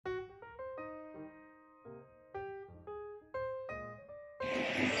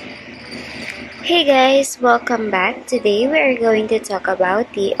Hey guys, welcome back. Today we are going to talk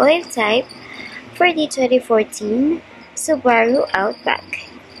about the oil type for the 2014 Subaru Outback.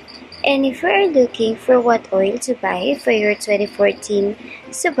 And if you are looking for what oil to buy for your 2014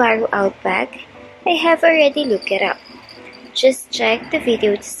 Subaru Outback, I have already looked it up. Just check the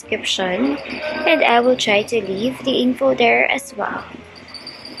video description and I will try to leave the info there as well.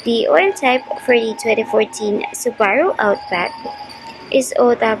 The oil type for the 2014 Subaru Outback is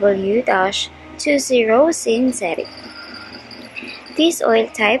OW-20 synthetic. This oil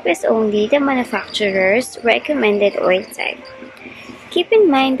type is only the manufacturer's recommended oil type. Keep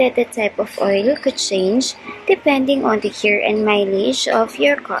in mind that the type of oil could change depending on the year and mileage of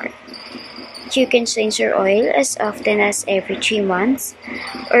your car. You can change your oil as often as every 3 months,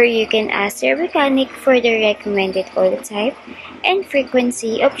 or you can ask your mechanic for the recommended oil type and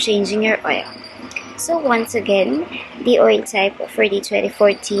frequency of changing your oil. So once again, the oil type for the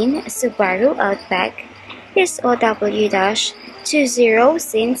 2014 Subaru Outback is OW-20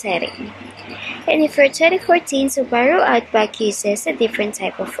 synthetic. And if your 2014 Subaru Outback uses a different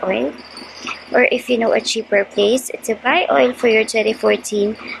type of oil, or if you know a cheaper place to buy oil for your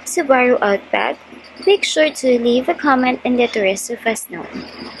 2014 Subaru Outback, make sure to leave a comment and let the rest of us know.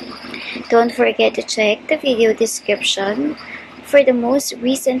 Don't forget to check the video description for the most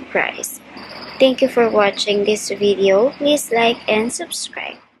recent price. Thank you for watching this video. Please like and subscribe.